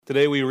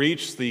Today we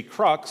reach the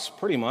crux,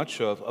 pretty much,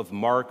 of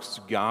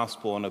Mark's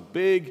gospel, and a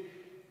big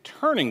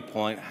turning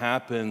point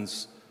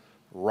happens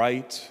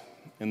right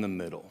in the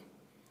middle.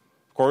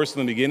 Of course, in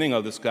the beginning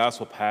of this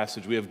gospel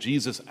passage, we have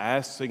Jesus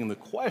asking the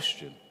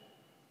question,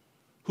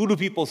 "Who do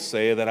people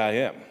say that I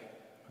am?"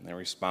 And they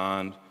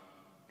respond,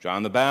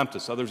 "John the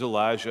Baptist, others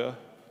Elijah,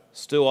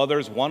 still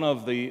others one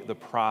of the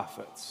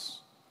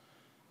prophets."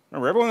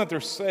 Remember, everyone that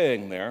they're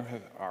saying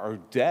there are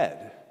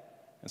dead.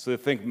 And so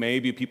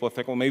people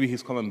think, well, maybe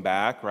he's coming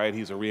back, right?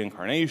 He's a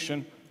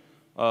reincarnation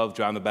of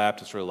John the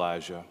Baptist or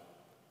Elijah.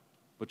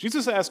 But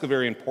Jesus asks a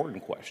very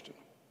important question.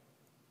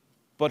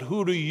 But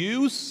who do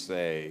you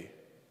say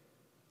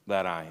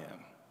that I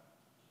am?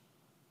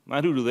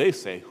 Not who do they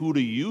say, who do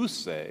you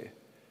say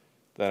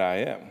that I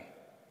am?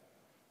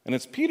 And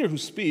it's Peter who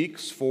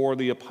speaks for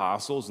the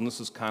apostles, and this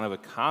is kind of a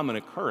common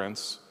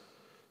occurrence,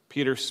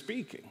 Peter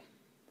speaking.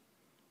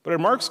 But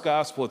in Mark's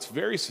gospel, it's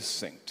very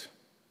succinct.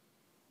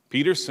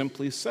 Peter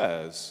simply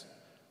says,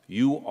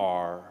 "You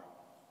are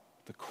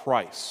the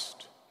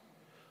Christ."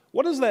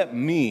 What does that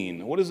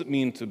mean? What does it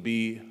mean to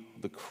be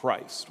the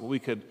Christ? Well, we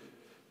could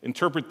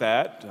interpret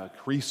that,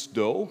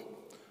 Christo,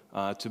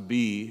 to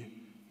be,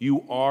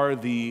 you are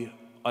the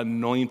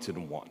anointed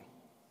one.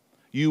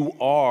 You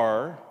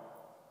are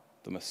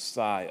the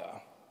Messiah.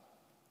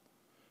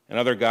 In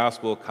other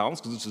gospel accounts,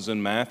 because this is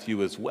in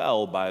Matthew as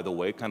well, by the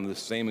way, kind of the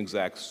same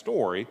exact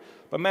story,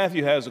 but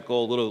Matthew has it go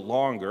a little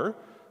longer.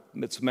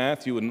 It's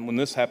Matthew, and when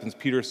this happens,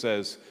 Peter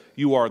says,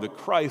 "You are the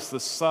Christ, the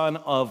Son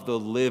of the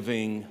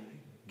living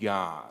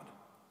God."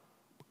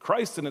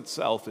 Christ in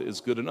itself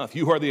is good enough.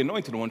 You are the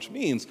anointed one, which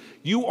means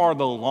you are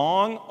the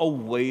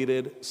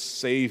long-awaited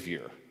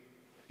Savior.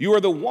 You are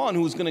the one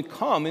who is going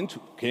to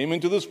came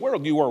into this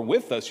world. You are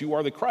with us. You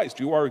are the Christ.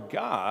 You are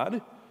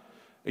God,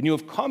 and you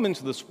have come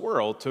into this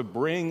world to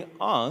bring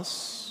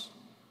us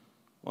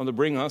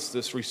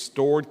this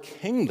restored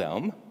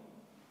kingdom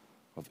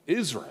of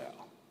Israel.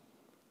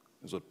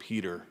 Is what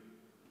Peter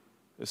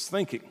is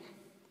thinking.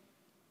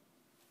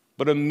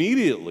 But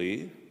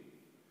immediately,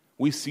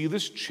 we see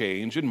this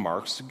change in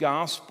Mark's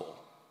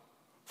gospel.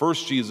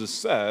 First, Jesus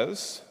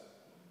says,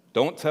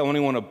 don't tell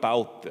anyone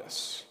about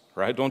this,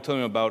 right? Don't tell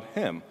anyone about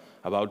him,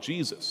 about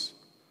Jesus.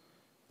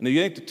 And he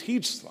began to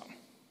teach them.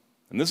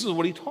 And this is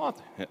what he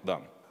taught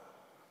them.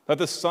 That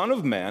the Son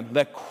of Man,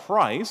 that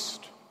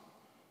Christ,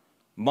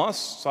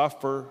 must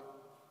suffer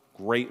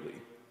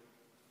greatly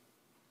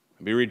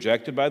and be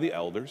rejected by the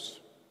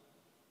elders,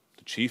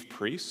 the chief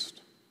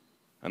priest,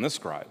 and the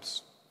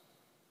scribes,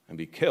 and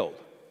be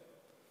killed,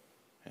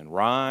 and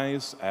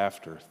rise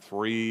after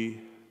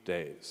 3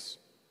 days.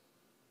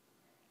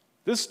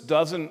 This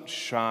doesn't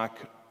shock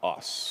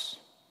us.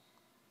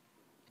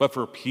 But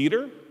for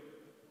Peter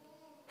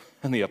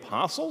and the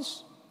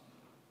apostles,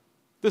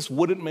 this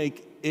wouldn't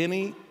make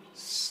any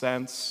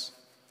sense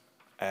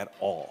at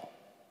all.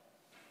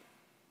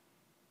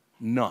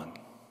 None.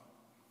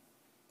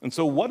 And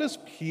so what does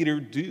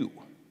Peter do?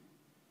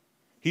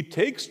 He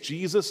takes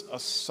Jesus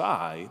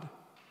aside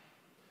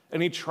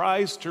and he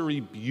tries to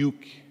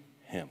rebuke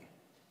him.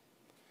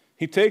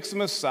 He takes him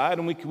aside,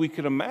 and we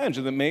could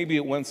imagine that maybe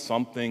it went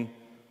something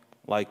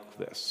like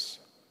this.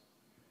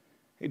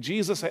 "Hey,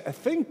 Jesus, I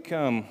think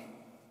you're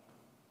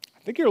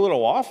a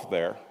little off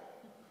there.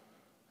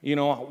 You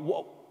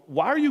know,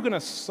 why are you going to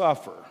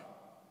suffer?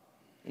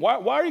 Why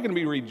are you going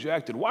to be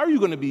rejected? Why are you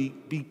going to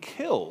be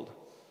killed?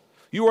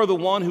 You are the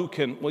one who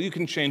you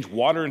can change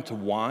water into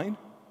wine.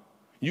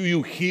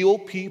 You heal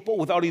people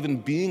without even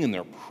being in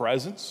their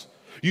presence.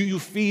 You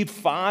feed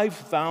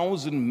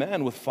 5,000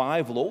 men with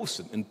 5 loaves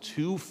and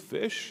 2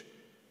 fish.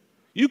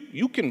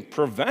 You can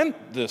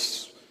prevent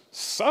this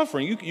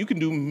suffering. You can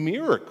do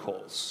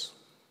miracles."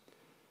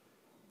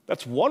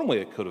 That's one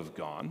way it could have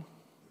gone.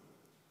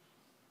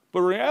 But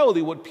in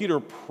reality, what Peter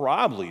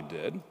probably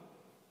did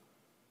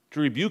to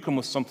rebuke him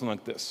was something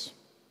like this: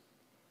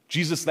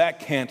 "Jesus, that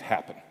can't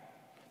happen.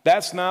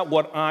 That's not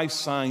what I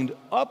signed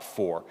up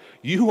for.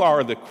 You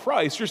are the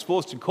Christ. You're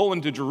supposed to go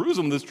into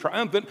Jerusalem, this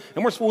triumphant,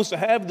 and we're supposed to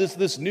have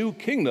this new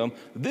kingdom.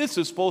 This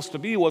is supposed to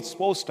be what's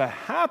supposed to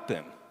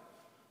happen."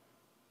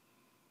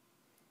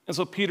 And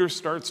so Peter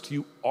starts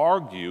to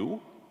argue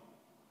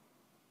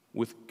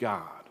with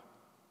God.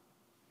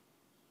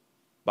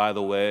 By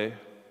the way,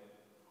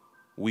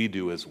 we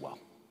do as well.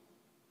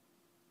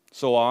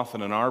 So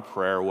often in our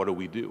prayer, what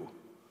do?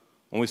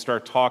 When we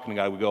start talking to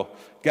God, we go,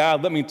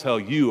 "God, let me tell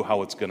you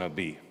how it's going to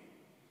be.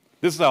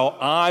 This is how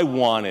I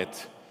want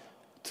it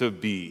to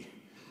be."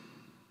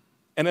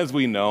 And as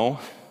we know,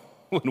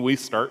 when we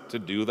start to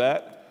do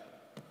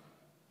that,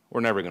 we're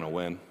never going to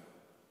win.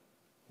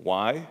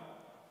 Why?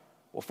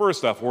 Well,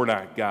 first off, we're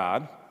not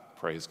God.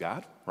 Praise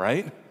God,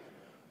 right?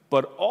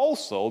 But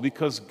also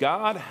because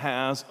God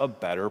has a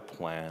better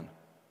plan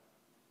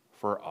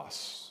for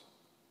us.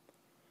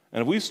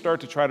 And if we start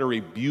to try to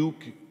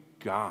rebuke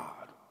God,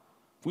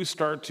 if we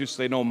start to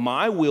say, "No,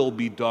 my will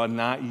be done,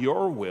 not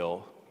your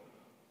will,"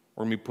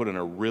 we're going to be put in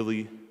a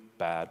really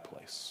bad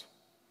place.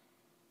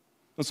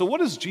 And so what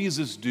does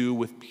Jesus do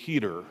with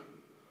Peter,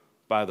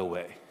 by the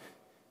way?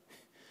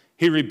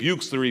 He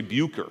rebukes the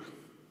rebuker,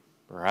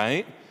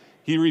 right?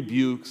 He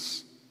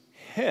rebukes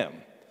him.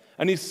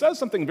 And he says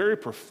something very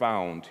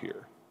profound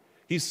here.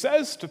 He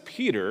says to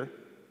Peter,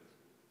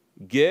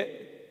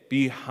 "Get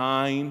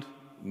behind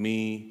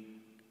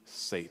me,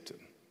 Satan."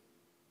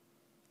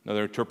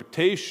 Another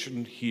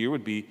interpretation here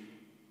would be,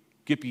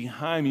 "Get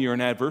behind me, you're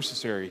an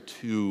adversary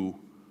to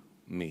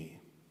me."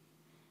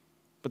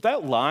 But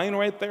that line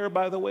right there,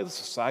 by the way, this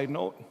is a side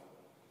note,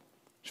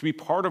 should be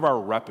part of our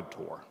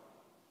repertoire.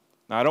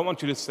 Now, I don't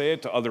want you to say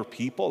it to other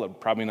people. That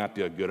would probably not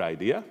be a good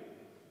idea,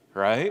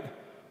 right?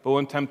 But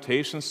when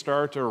temptations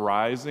start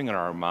arising in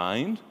our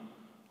mind,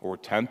 or we're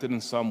tempted in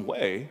some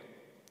way,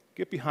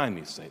 get behind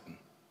me, Satan.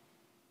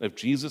 If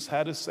Jesus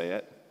had to say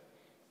it,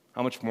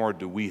 how much more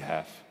do we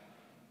have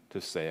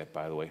to say it,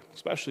 by the way,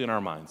 especially in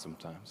our minds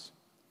sometimes?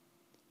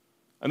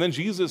 And then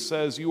Jesus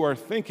says, you are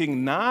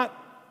thinking not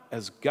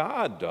as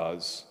God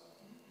does,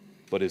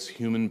 but as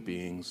human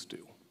beings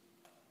do.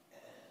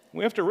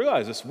 We have to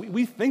realize this.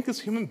 We think as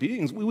human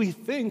beings. We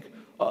think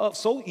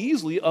so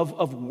easily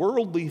of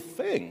worldly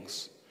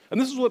things. And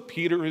this is what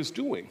Peter is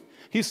doing.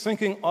 He's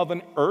thinking of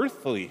an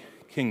earthly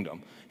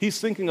kingdom.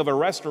 He's thinking of a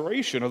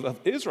restoration of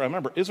Israel.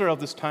 Remember, Israel at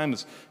this time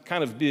is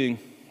kind of being,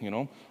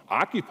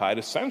 occupied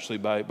essentially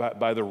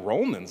by the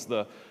Romans.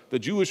 The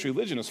Jewish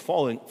religion is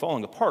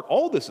falling apart.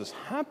 All this is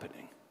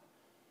happening.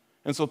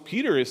 And so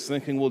Peter is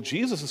thinking, well,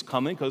 Jesus is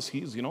coming because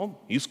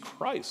he's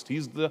Christ.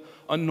 He's the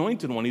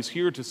anointed one. He's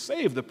here to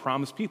save the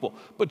promised people.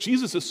 But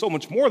Jesus is so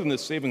much more than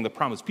this saving the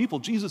promised people.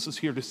 Jesus is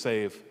here to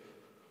save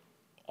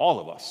all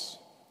of us.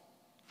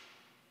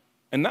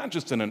 And not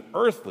just in an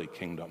earthly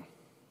kingdom,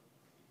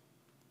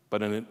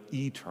 but in an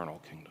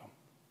eternal kingdom.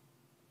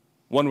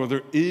 One where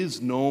there is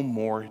no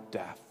more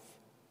death,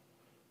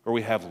 where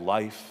we have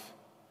life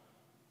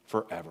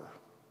forever.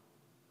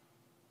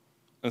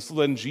 And so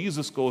then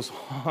Jesus goes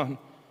on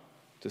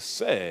to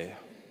say,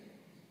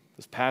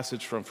 this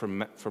passage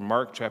from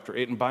Mark chapter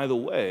 8, and by the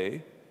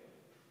way,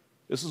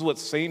 this is what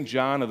St.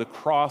 John of the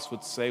Cross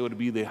would say would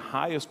be the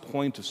highest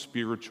point of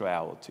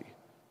spirituality.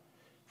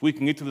 If we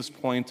can get to this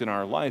point in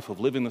our life of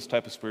living this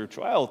type of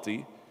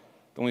spirituality,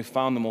 then we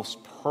found the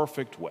most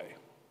perfect way.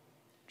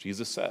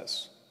 Jesus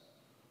says,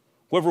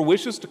 whoever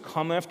wishes to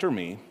come after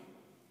me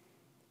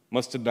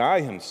must deny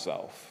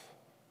himself,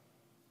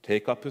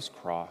 take up his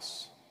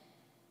cross,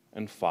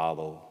 and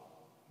follow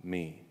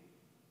me.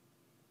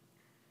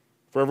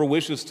 Whoever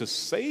wishes to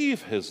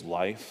save his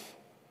life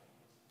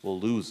will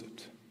lose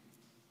it.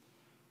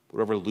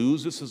 Whoever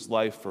loses his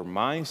life for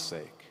my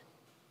sake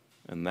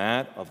and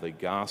that of the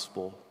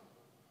gospel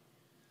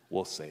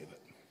will save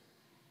it.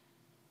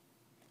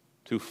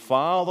 To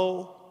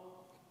follow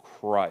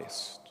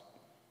Christ,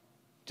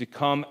 to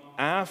come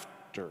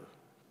after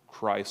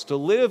Christ, to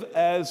live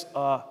as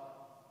a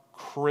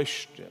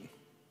Christian,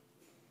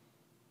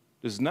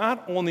 does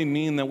not only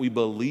mean that we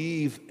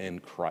believe in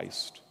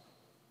Christ,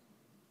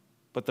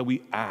 but that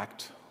we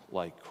act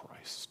like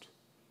Christ,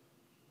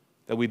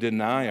 that we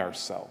deny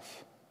ourselves,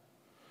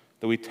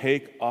 that we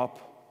take up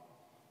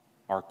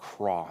our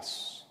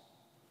cross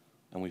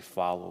and we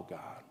follow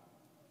God.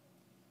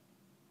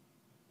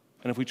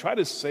 And if we try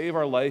to save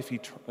our life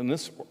in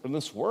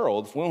this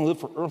world, if we want to live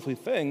for earthly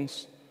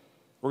things,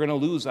 we're going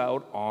to lose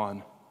out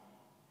on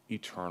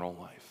eternal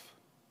life.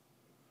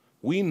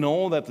 We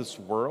know that this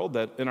world,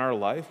 that in our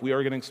life, we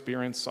are going to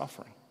experience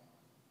suffering.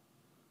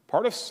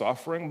 Part of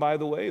suffering, by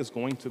the way, is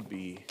going to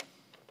be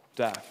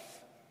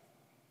death.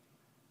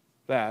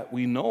 That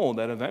we know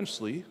that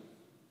eventually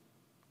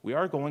we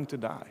are going to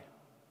die.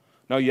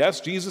 Now, yes,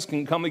 Jesus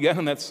can come again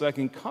in that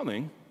second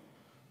coming,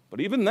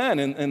 but even then,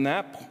 in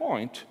that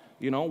point,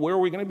 where are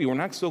we going to be? We're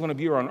not still going to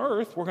be here on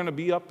earth. We're going to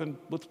be up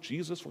with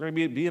Jesus. We're going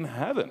to be in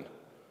heaven.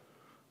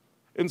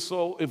 And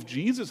so if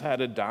Jesus had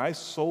to die,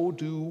 so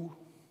do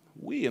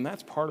we. And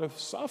that's part of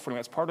suffering.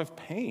 That's part of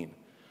pain.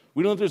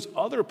 We know there's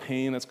other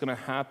pain that's going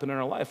to happen in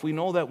our life. We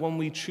know that when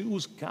we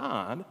choose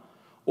God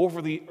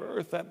over the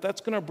earth, that's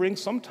going to bring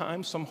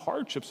sometimes some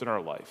hardships in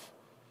our life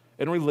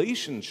and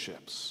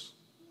relationships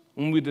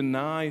when we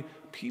deny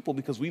people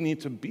because we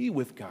need to be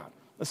with God.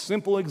 A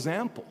simple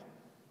example.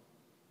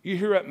 You're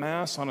here at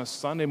Mass on a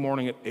Sunday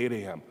morning at 8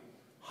 a.m.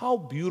 How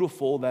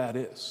beautiful that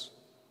is.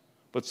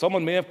 But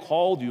someone may have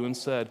called you and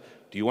said,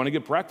 do you want to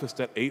get breakfast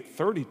at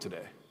 8:30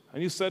 today?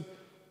 And you said,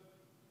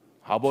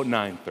 how about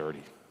 9:30,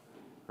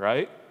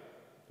 right?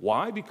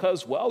 Why?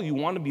 Because, you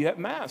want to be at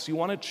Mass. You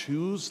want to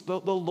choose the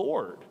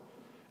Lord.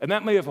 And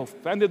that may have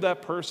offended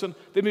that person.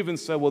 They may have even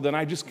said, well, then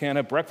I just can't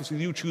have breakfast with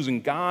you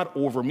choosing God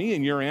over me.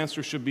 And your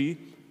answer should be,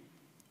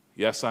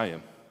 yes, I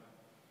am.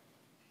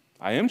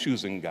 I am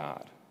choosing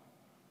God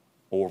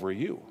over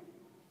you.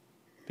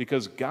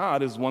 Because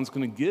God is the one who's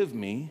going to give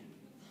me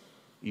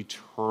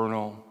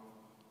eternal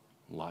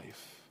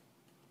life.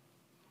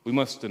 We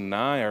must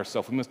deny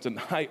ourselves. We must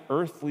deny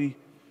earthly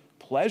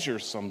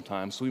pleasures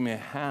sometimes so we may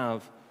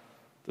have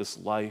this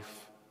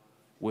life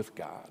with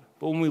God.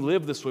 But when we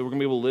live this way, we're going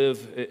to be able to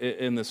live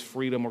in this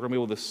freedom. We're going to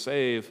be able to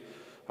save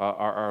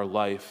our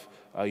life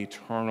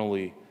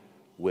eternally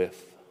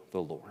with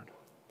the Lord.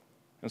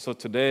 And so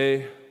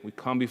today, we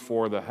come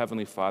before the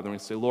Heavenly Father and we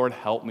say, Lord,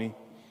 help me.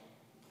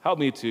 Help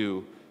me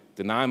to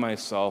deny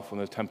myself when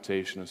the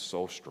temptation is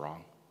so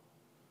strong.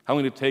 Help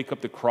me to take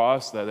up the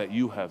cross that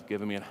you have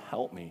given me, and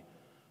help me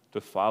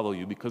to follow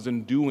you, because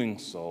in doing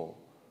so,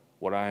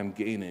 what I am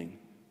gaining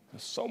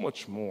is so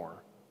much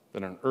more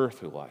than an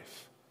earthly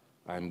life.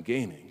 I am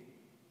gaining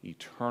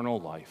eternal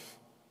life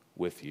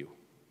with you.